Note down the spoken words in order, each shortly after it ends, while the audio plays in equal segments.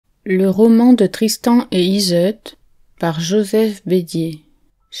Le roman de Tristan et Iseut par Joseph Bedier.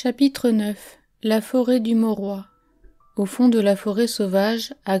 Chapitre 9. La forêt du Morois. Au fond de la forêt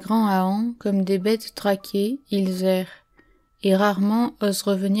sauvage, à grands ahans, comme des bêtes traquées, ils errent, et rarement osent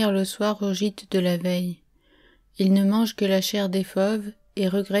revenir le soir au gîte de la veille. Ils ne mangent que la chair des fauves et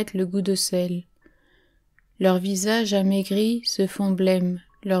regrettent le goût de sel. Leurs visages amaigris se font blêmes,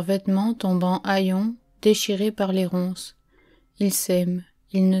 leurs vêtements tombant haillons, déchirés par les ronces. Ils s'aiment.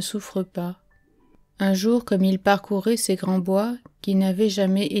 Ils ne souffrent pas. Un jour, comme ils parcouraient ces grands bois qui n'avaient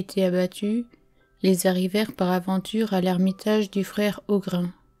jamais été abattus, ils arrivèrent par aventure à l'ermitage du frère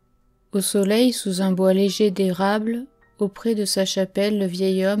Augrin. Au soleil, sous un bois léger d'érable, auprès de sa chapelle, le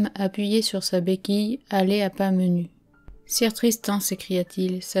vieil homme, appuyé sur sa béquille, allait à pas menus. « Sire Tristan,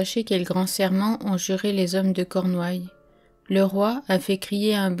 s'écria-t-il, sachez quels grands serments ont juré les hommes de Cornouailles. Le roi a fait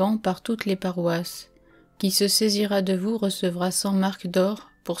crier un ban par toutes les paroisses. Qui se saisira de vous recevra 100 marcs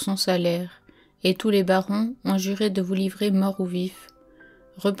d'or pour son salaire, et tous les barons ont juré de vous livrer mort ou vif.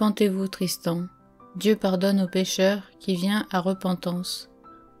 Repentez-vous, Tristan. Dieu pardonne au pécheur qui vient à repentance.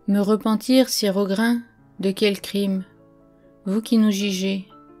 Me repentir, sire Augrin, de quel crime? Vous qui nous jugez,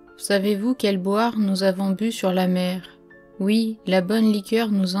 savez-vous quel boire nous avons bu sur la mer? Oui, la bonne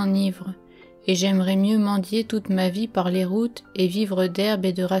liqueur nous enivre, et j'aimerais mieux mendier toute ma vie par les routes et vivre d'herbe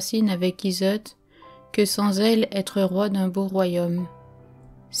et de racines avec Iseut, que sans elle être roi d'un beau royaume.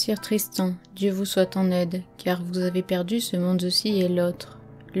 Sire Tristan, Dieu vous soit en aide, car vous avez perdu ce monde-ci et l'autre.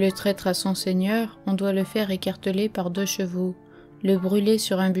 Le traître à son seigneur, on doit le faire écarteler par 2 chevaux, le brûler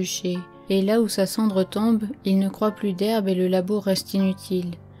sur un bûcher, et là où sa cendre tombe, il ne croit plus d'herbe et le labour reste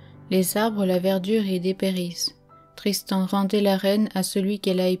inutile. Les arbres, la verdure y dépérissent. Tristan, rendez la reine à celui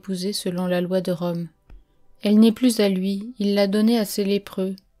qu'elle a épousé selon la loi de Rome. Elle n'est plus à lui, il l'a donnée à ses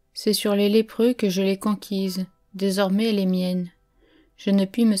lépreux. C'est sur les lépreux que je l'ai conquise, désormais elle est mienne. Je ne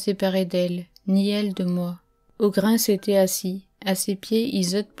puis me séparer d'elle, ni elle de moi. Augrin s'était assis, à ses pieds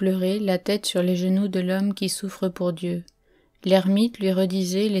Iseut pleurait, la tête sur les genoux de l'homme qui souffre pour Dieu. L'ermite lui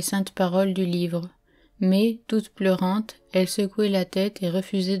redisait les saintes paroles du livre, mais, toute pleurante, elle secouait la tête et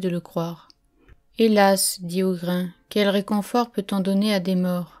refusait de le croire. « Hélas, dit Augrin, quel réconfort peut-on donner à des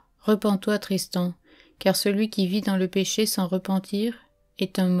morts? Repens-toi, Tristan, car celui qui vit dans le péché sans repentir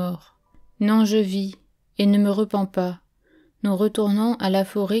est un mort. Non, je vis, et ne me repens pas. Nous retournons à la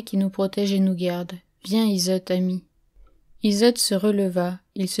forêt qui nous protège et nous garde. Viens, Iseut, ami. » Iseut se releva,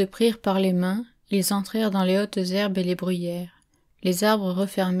 ils se prirent par les mains, ils entrèrent dans les hautes herbes et les bruyères. Les arbres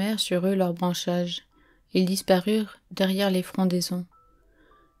refermèrent sur eux leurs branchages. Ils disparurent derrière les frondaisons.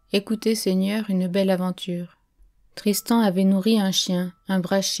 Écoutez, Seigneur, une belle aventure. Tristan avait nourri un chien, un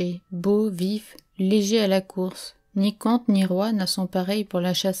brachet, beau, vif, léger à la course. Ni comte ni roi n'a son pareil pour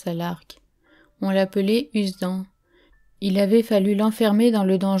la chasse à l'arc. On l'appelait Usdan. Il avait fallu l'enfermer dans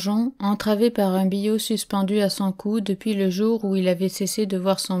le donjon, entravé par un billot suspendu à son cou depuis le jour où il avait cessé de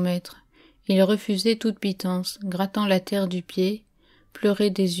voir son maître. Il refusait toute pitance, grattant la terre du pied, pleurait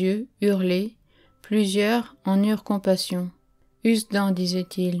des yeux, hurlait. Plusieurs en eurent compassion. « Usdan,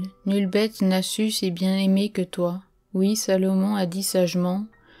 disait-il, nulle bête n'a su si bien aimer que toi. Oui, Salomon a dit sagement,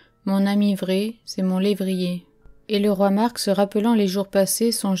 mon ami vrai, c'est mon lévrier. » Et le roi Marc, se rappelant les jours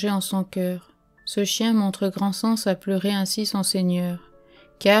passés, songeait en son cœur. Ce chien montre grand sens à pleurer ainsi son seigneur.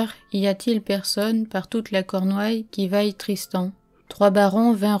 Car y a-t-il personne, par toute la Cornouaille, qui vaille Tristan? 3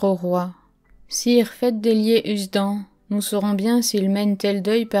 barons vinrent au roi. Sire, faites délier Usdan. Nous saurons bien s'il mène tel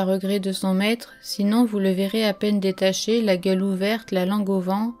deuil par regret de son maître, sinon vous le verrez à peine détaché, la gueule ouverte, la langue au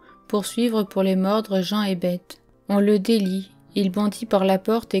vent, poursuivre pour les mordre gens et bêtes. On le délie. Il bondit par la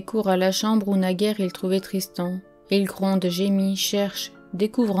porte et court à la chambre où naguère il trouvait Tristan. Il gronde, gémit, cherche,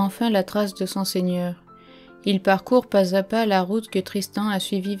 découvre enfin la trace de son seigneur. Il parcourt pas à pas la route que Tristan a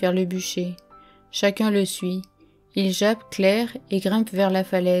suivie vers le bûcher. Chacun le suit. Il jappe clair et grimpe vers la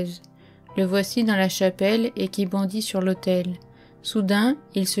falaise. Le voici dans la chapelle et qui bondit sur l'autel. Soudain,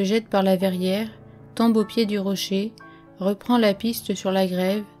 il se jette par la verrière, tombe au pied du rocher, reprend la piste sur la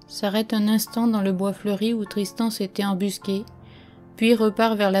grève, s'arrête un instant dans le bois fleuri où Tristan s'était embusqué, puis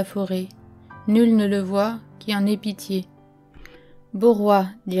repart vers la forêt. Nul ne le voit, qui en ait pitié. « Beau roi,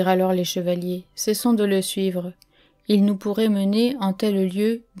 dirent alors les chevaliers, cessons de le suivre. Il nous pourrait mener en tel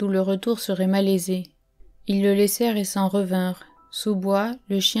lieu d'où le retour serait malaisé. » Ils le laissèrent et s'en revinrent. Sous bois,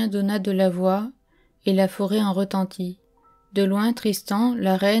 le chien donna de la voix, et la forêt en retentit. De loin, Tristan,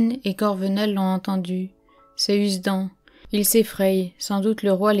 la reine et Corvenal l'ont entendu. C'est Usdan. Il s'effraie, sans doute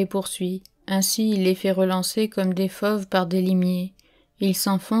le roi les poursuit. Ainsi il les fait relancer comme des fauves par des limiers. Ils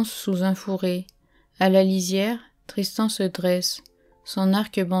s'enfoncent sous un fourré. À la lisière, Tristan se dresse, son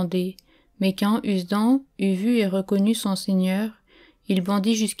arc bandé, mais quand Usdan eut vu et reconnu son seigneur, Il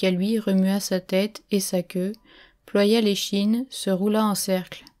bondit jusqu'à lui, remua sa tête et sa queue, ploya l'échine, se roula en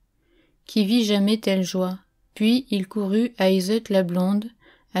cercle. Qui vit jamais telle joie? Puis il courut à Iseut la blonde,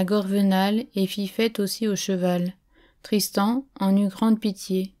 à Gorvenal, et fit fête aussi au cheval. Tristan en eut grande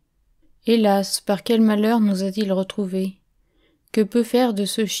pitié. Hélas, par quel malheur nous a-t-il retrouvés? Que peut faire de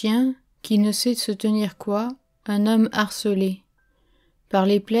ce chien, qui ne sait se tenir quoi, un homme harcelé? Par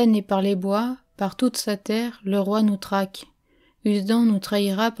les plaines et par les bois, par toute sa terre, le roi nous traque. Usdan nous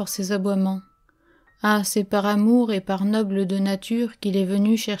trahira par ses aboiements. Ah, c'est par amour et par noble de nature qu'il est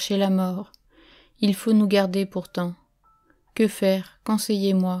venu chercher la mort. Il faut nous garder pourtant. Que faire?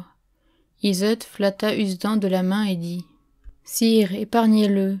 Conseillez-moi. Iseut flatta Usdan de la main et dit « Sire,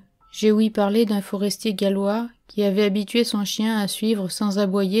 épargnez-le. J'ai ouï parler d'un forestier gallois qui avait habitué son chien à suivre sans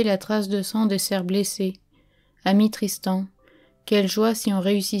aboyer la trace de sang des cerfs blessés. Ami Tristan, quelle joie si on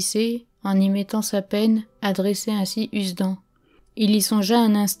réussissait, en y mettant sa peine, à dresser ainsi Usdan. » Il y songea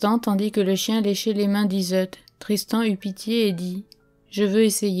un instant tandis que le chien léchait les mains d'Iseut. Tristan eut pitié et dit « Je veux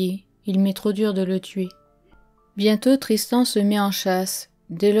essayer, il m'est trop dur de le tuer. » Bientôt Tristan se met en chasse,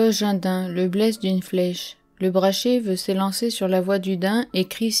 déloge un daim, le blesse d'une flèche. Le brachet veut s'élancer sur la voie du daim et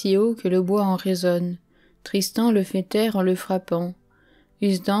crie si haut que le bois en résonne. Tristan le fait taire en le frappant.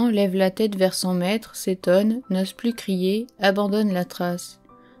 Usdan lève la tête vers son maître, s'étonne, n'ose plus crier, abandonne la trace.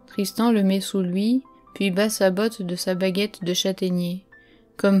 Tristan le met sous lui, puis bat sa botte de sa baguette de châtaignier,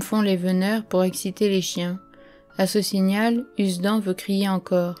 comme font les veneurs pour exciter les chiens. À ce signal, Usdan veut crier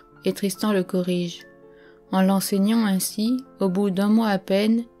encore, et Tristan le corrige. En l'enseignant ainsi, au bout d'un mois à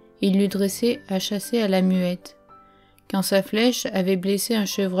peine, il l'eut dressé à chasser à la muette. Quand sa flèche avait blessé un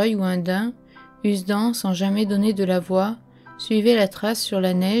chevreuil ou un daim, Usdan, sans jamais donner de la voix, suivait la trace sur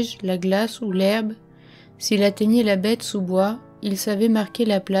la neige, la glace ou l'herbe. S'il atteignait la bête sous bois, il savait marquer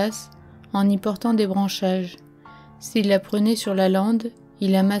la place, en y portant des branchages. S'il la prenait sur la lande,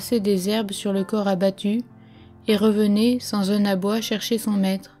 il amassait des herbes sur le corps abattu, et revenait, sans un aboi, chercher son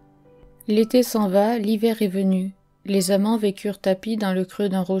maître. L'été s'en va, l'hiver est venu. Les amants vécurent tapis dans le creux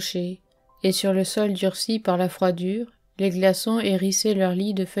d'un rocher, et sur le sol durci par la froidure, les glaçons hérissaient leurs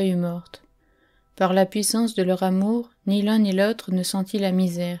lits de feuilles mortes. Par la puissance de leur amour, ni l'un ni l'autre ne sentit la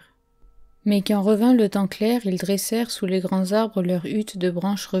misère. Mais quand revint le temps clair, ils dressèrent sous les grands arbres leurs huttes de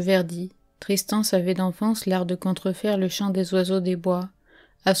branches reverdies. Tristan savait d'enfance l'art de contrefaire le chant des oiseaux des bois.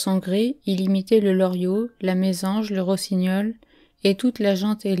 À son gré, il imitait le loriot, la mésange, le rossignol, et toute la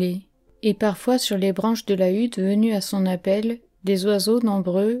gente ailée. Et parfois sur les branches de la hutte, venus à son appel, des oiseaux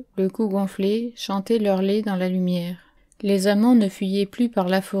nombreux, le cou gonflé, chantaient leur lait dans la lumière. Les amants ne fuyaient plus par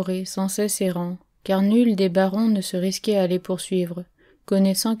la forêt, sans cesse errant, car nul des barons ne se risquait à les poursuivre,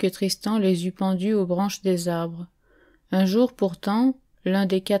 connaissant que Tristan les eût pendus aux branches des arbres. Un jour pourtant, l'un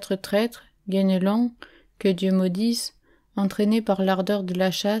des 4 traîtres, Guénelon, que Dieu maudisse, entraîné par l'ardeur de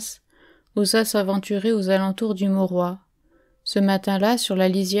la chasse, osa s'aventurer aux alentours du Morois. Ce matin-là, sur la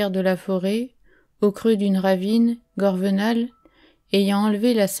lisière de la forêt, au creux d'une ravine, Gorvenal, ayant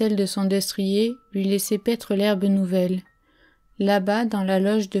enlevé la selle de son destrier, lui laissait paître l'herbe nouvelle. Là-bas, dans la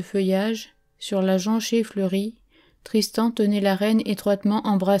loge de feuillage, sur la jonchée fleurie, Tristan tenait la reine étroitement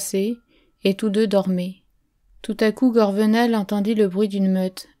embrassée, et tous deux dormaient. Tout à coup Gorvenal entendit le bruit d'une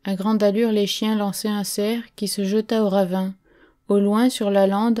meute. À grande allure les chiens lançaient un cerf qui se jeta au ravin. Au loin, sur la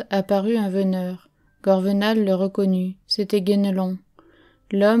lande, apparut un veneur. Gorvenal le reconnut, c'était Guénelon,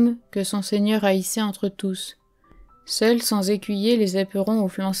 l'homme que son seigneur haïssait entre tous. Seul, sans écuyer, les éperons au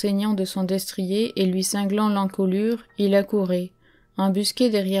flanc saignant de son destrier et lui cinglant l'encolure, il accourait.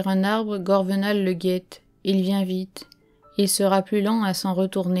 Embusqué derrière un arbre, Gorvenal le guette. Il vient vite. Il sera plus lent à s'en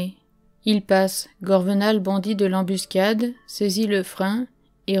retourner. Il passe. Gorvenal bondit de l'embuscade, saisit le frein,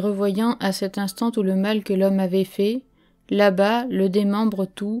 et revoyant à cet instant tout le mal que l'homme avait fait, là-bas le démembre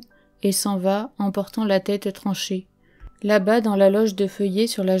tout, et s'en va, emportant la tête tranchée. Là-bas, dans la loge de feuillée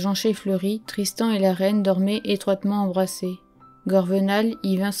sur la jonchée fleurie, Tristan et la reine dormaient étroitement embrassés. Gorvenal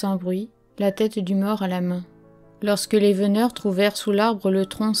y vint sans bruit, la tête du mort à la main. Lorsque les veneurs trouvèrent sous l'arbre le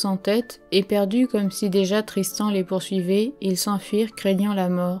tronc sans tête, éperdus comme si déjà Tristan les poursuivait, ils s'enfuirent craignant la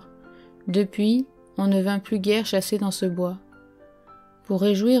mort. Depuis, on ne vint plus guère chasser dans ce bois. Pour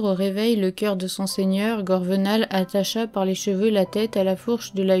réjouir au réveil le cœur de son seigneur, Gorvenal attacha par les cheveux la tête à la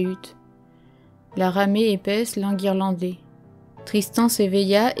fourche de la hutte. La ramée épaisse l'enguirlandait. Tristan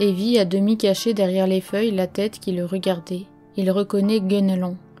s'éveilla et vit à demi cachée derrière les feuilles la tête qui le regardait. Il reconnaît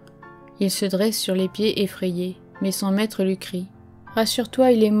Guénelon. Il se dresse sur les pieds effrayé, mais son maître lui crie «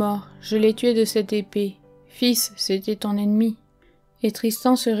 Rassure-toi, il est mort, je l'ai tué de cette épée. Fils, c'était ton ennemi. » Et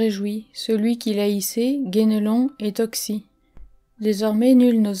Tristan se réjouit, celui qu'il haïssait, Guénelon, est oxy. Désormais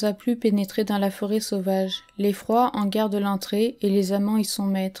nul n'osa plus pénétrer dans la forêt sauvage. L'effroi en garde l'entrée, et les amants y sont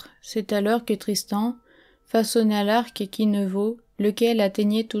maîtres. C'est alors que Tristan façonna l'arc qui ne vaut, lequel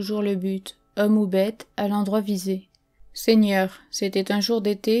atteignait toujours le but, homme ou bête, à l'endroit visé. Seigneur, c'était un jour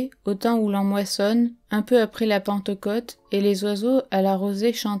d'été, au temps où l'on moissonne, un peu après la Pentecôte, et les oiseaux à la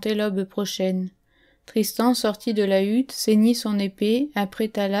rosée chantaient l'aube prochaine. Tristan sortit de la hutte, ceignit son épée,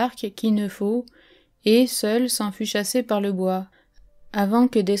 apprêta l'arc qui ne faut, et, seul, s'en fut chassé par le bois. Avant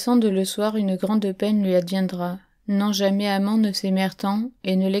que descende le soir, une grande peine lui adviendra. Non, jamais amants ne s'aimèrent tant,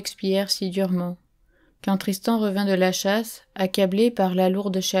 et ne l'expièrent si durement. Quand Tristan revint de la chasse, accablé par la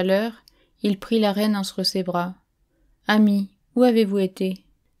lourde chaleur, il prit la reine entre ses bras. « Ami, où avez-vous été ?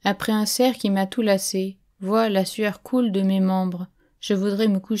 Après un cerf qui m'a tout lassé, vois, la sueur coule de mes membres, je voudrais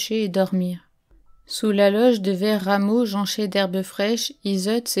me coucher et dormir. » Sous la loge de verts rameaux jonchés d'herbes fraîches,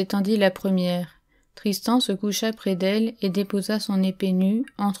 Iseut s'étendit la première. Tristan se coucha près d'elle et déposa son épée nue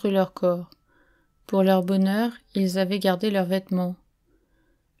entre leurs corps. Pour leur bonheur, ils avaient gardé leurs vêtements.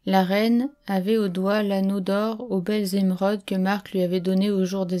 La reine avait au doigt l'anneau d'or aux belles émeraudes que Marc lui avait donné au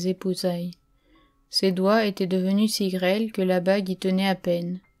jour des épousailles. Ses doigts étaient devenus si grêles que la bague y tenait à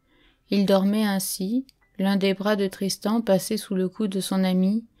peine. Il dormait ainsi, l'un des bras de Tristan passé sous le cou de son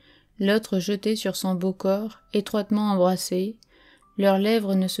ami, l'autre jeté sur son beau corps, étroitement embrassé, leurs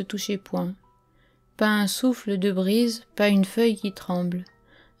lèvres ne se touchaient point. Pas un souffle de brise, pas une feuille qui tremble.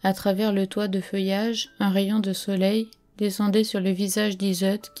 À travers le toit de feuillage, un rayon de soleil descendait sur le visage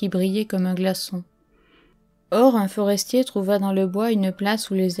d'Iseut qui brillait comme un glaçon. Or, un forestier trouva dans le bois une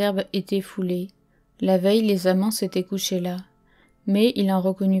place où les herbes étaient foulées. La veille, les amants s'étaient couchés là. Mais il n'en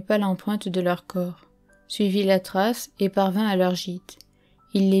reconnut pas l'empreinte de leur corps. Suivit la trace et parvint à leur gîte.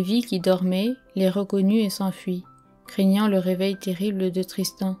 Il les vit qui dormaient, les reconnut et s'enfuit, craignant le réveil terrible de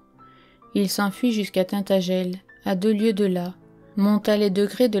Tristan. Il s'enfuit jusqu'à Tintagel, à 2 lieues de là, monta les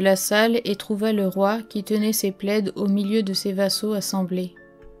degrés de la salle et trouva le roi qui tenait ses plaids au milieu de ses vassaux assemblés.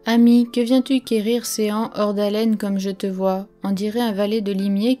 « Ami, que viens-tu quérir séant hors d'haleine comme je te vois, on dirait un valet de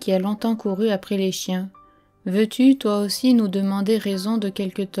limier qui a longtemps couru après les chiens. Veux-tu, toi aussi, nous demander raison de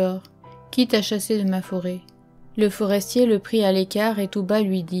quelque tort? Qui t'a chassé de ma forêt ?» Le forestier le prit à l'écart et tout bas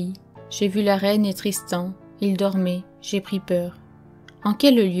lui dit « J'ai vu la reine et Tristan, ils dormaient, j'ai pris peur. »« En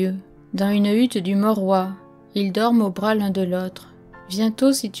quel lieu ?»« Dans une hutte du mort-roi. Ils dorment au bras l'un de l'autre. Viens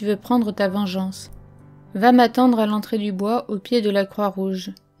tôt si tu veux prendre ta vengeance. Va m'attendre à l'entrée du bois au pied de la croix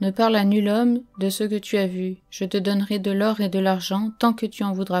rouge. Ne parle à nul homme de ce que tu as vu. Je te donnerai de l'or et de l'argent tant que tu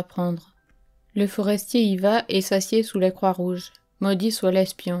en voudras prendre. » Le forestier y va et s'assied sous la croix rouge. Maudit soit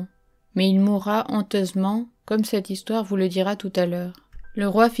l'espion. Mais il mourra honteusement, comme cette histoire vous le dira tout à l'heure. Le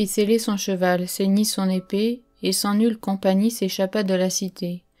roi fit sceller son cheval, ceignit son épée, et sans nulle compagnie s'échappa de la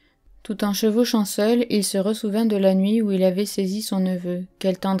cité. Tout en chevauchant seul, il se ressouvint de la nuit où il avait saisi son neveu.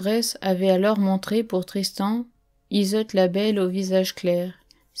 Quelle tendresse avait alors montré pour Tristan Iseut la belle au visage clair.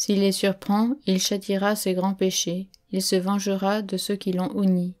 S'il les surprend, il châtiera ses grands péchés. Il se vengera de ceux qui l'ont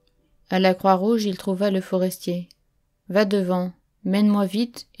honni. À la Croix-Rouge, il trouva le forestier. « Va devant, mène-moi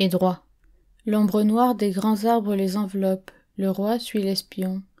vite et droit. » L'ombre noire des grands arbres les enveloppe. Le roi suit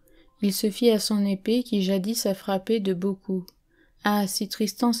l'espion. Il se fie à son épée qui jadis a frappé de beaux coups. Ah, si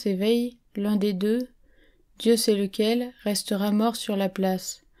Tristan s'éveille, l'un des deux, Dieu sait lequel, restera mort sur la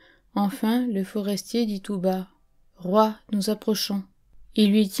place. Enfin, le forestier dit tout bas « Roi, nous approchons. »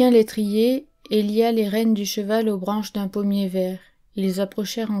 Il lui tient l'étrier et lia les rênes du cheval aux branches d'un pommier vert. Ils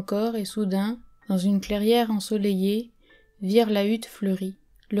approchèrent encore et soudain, dans une clairière ensoleillée, virent la hutte fleurie.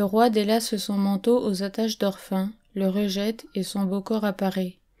 Le roi délace son manteau aux attaches d'or fin, le rejette et son beau corps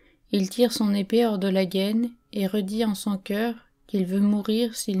apparaît. Il tire son épée hors de la gaine et redit en son cœur qu'il veut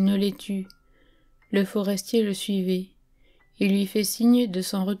mourir s'il ne les tue. Le forestier le suivait. Il lui fait signe de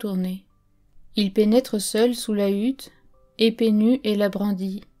s'en retourner. Il pénètre seul sous la hutte, épée nue et la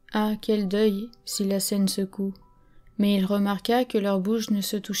brandit. Ah, quel deuil si la scène secoue. Mais il remarqua que leurs bouches ne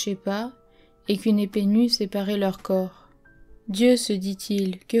se touchaient pas et qu'une épée nue séparait leur corps. Dieu, se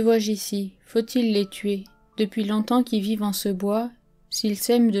dit-il, que vois-je ici? Faut-il les tuer? Depuis longtemps qu'ils vivent en ce bois, s'ils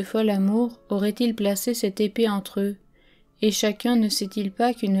s'aiment de fol amour, auraient-ils placé cette épée entre eux? Et chacun ne sait-il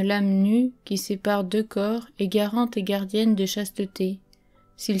pas qu'une lame nue qui sépare 2 corps est garante et gardienne de chasteté?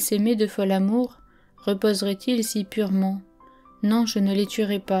 S'ils s'aimaient de fol amour, reposeraient-ils si purement? Non, je ne les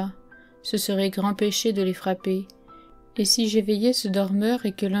tuerai pas. Ce serait grand péché de les frapper. Et si j'éveillais ce dormeur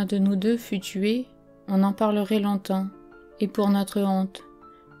et que l'un de nous deux fût tué, on en parlerait longtemps, et pour notre honte.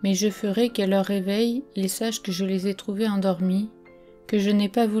 Mais je ferai qu'à leur réveil, ils sachent que je les ai trouvés endormis, que je n'ai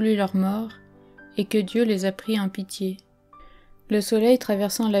pas voulu leur mort, et que Dieu les a pris en pitié. Le soleil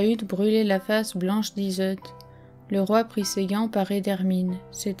traversant la hutte brûlait la face blanche d'Iseut. Le roi prit ses gants parés d'hermine.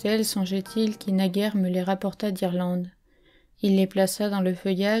 C'est elle, songeait-il, qui naguère me les rapporta d'Irlande. Il les plaça dans le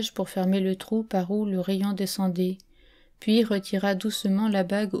feuillage pour fermer le trou par où le rayon descendait, puis retira doucement la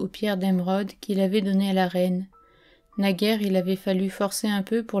bague aux pierres d'émeraude qu'il avait donnée à la reine. Naguère, il avait fallu forcer un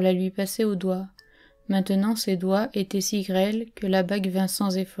peu pour la lui passer au doigt. Maintenant ses doigts étaient si grêles que la bague vint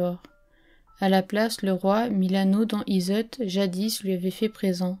sans effort. À la place, le roi mit l'anneau dont Iseut, jadis, lui avait fait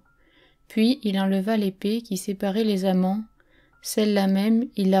présent. Puis il enleva l'épée qui séparait les amants, celle-là même,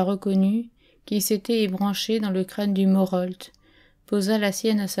 il la reconnut, qui s'était ébranchée dans le crâne du Morolt, posa la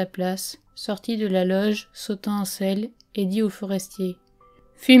sienne à sa place, sortit de la loge, sautant en selle, et dit au forestier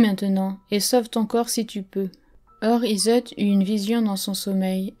 « Fuis maintenant, et sauve ton corps si tu peux. » Or Iseut eut une vision dans son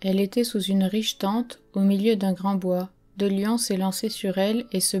sommeil. Elle était sous une riche tente, au milieu d'un grand bois. Deux lions s'élançaient sur elle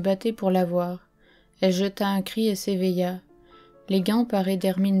et se battaient pour la voir. Elle jeta un cri et s'éveilla. Les gants parés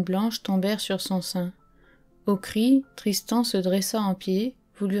d'hermine blanche tombèrent sur son sein. Au cri, Tristan se dressa en pied,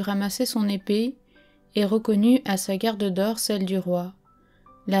 voulut ramasser son épée, et reconnut à sa garde d'or celle du roi.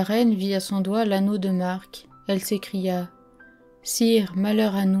 La reine vit à son doigt l'anneau de marque. Elle s'écria « Sire,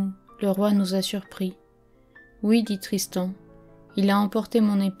 malheur à nous, le roi nous a surpris. » « Oui, dit Tristan, il a emporté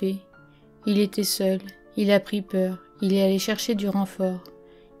mon épée. Il était seul, il a pris peur, il est allé chercher du renfort.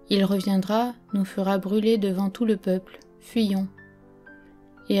 Il reviendra, nous fera brûler devant tout le peuple. Fuyons. »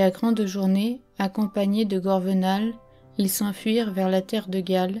 Et à grande journée, accompagnés de Gorvenal, ils s'enfuirent vers la terre de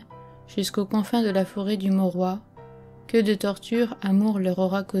Galles, jusqu'aux confins de la forêt du Morois. Que de tortures amour leur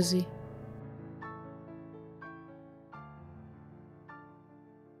aura causé.